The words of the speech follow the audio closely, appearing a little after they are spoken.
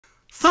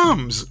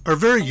Thumbs are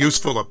very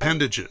useful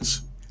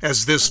appendages,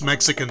 as this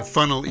Mexican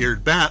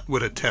funnel-eared bat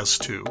would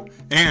attest to,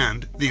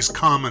 and these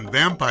common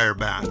vampire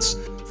bats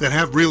that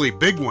have really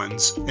big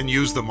ones and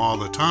use them all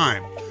the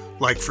time,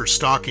 like for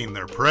stalking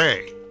their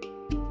prey.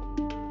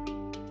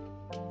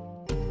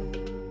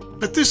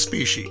 But this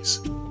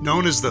species,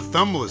 known as the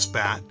thumbless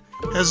bat,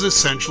 has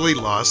essentially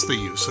lost the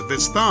use of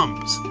its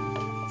thumbs.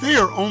 They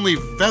are only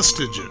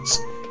vestiges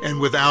and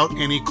without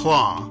any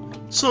claw,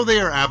 so they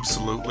are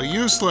absolutely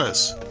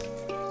useless.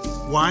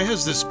 Why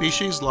has this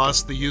species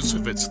lost the use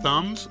of its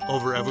thumbs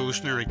over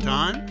evolutionary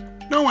time?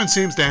 No one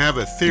seems to have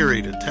a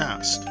theory to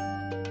test.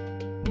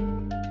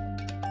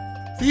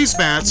 These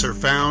bats are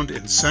found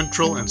in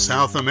Central and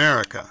South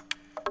America,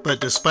 but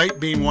despite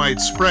being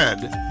widespread,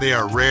 they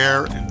are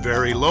rare and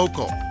very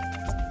local.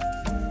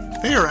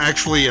 They are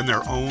actually in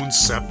their own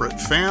separate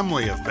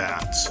family of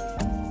bats.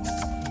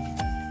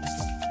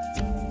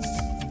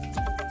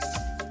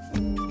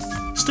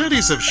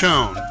 Studies have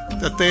shown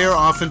that they are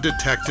often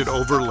detected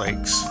over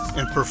lakes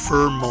and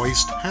prefer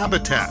moist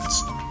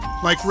habitats,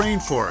 like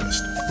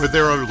rainforest, where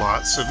there are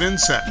lots of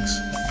insects.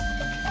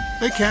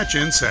 They catch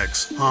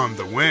insects on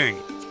the wing.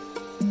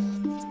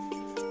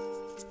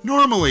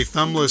 Normally,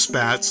 thumbless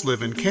bats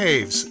live in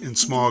caves in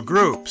small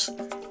groups,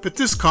 but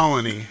this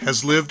colony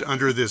has lived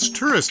under this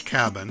tourist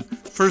cabin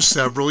for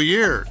several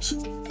years.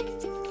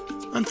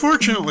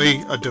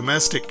 Unfortunately, a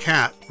domestic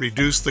cat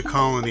reduced the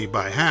colony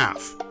by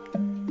half.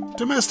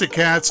 Domestic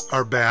cats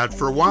are bad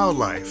for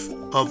wildlife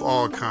of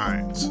all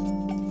kinds.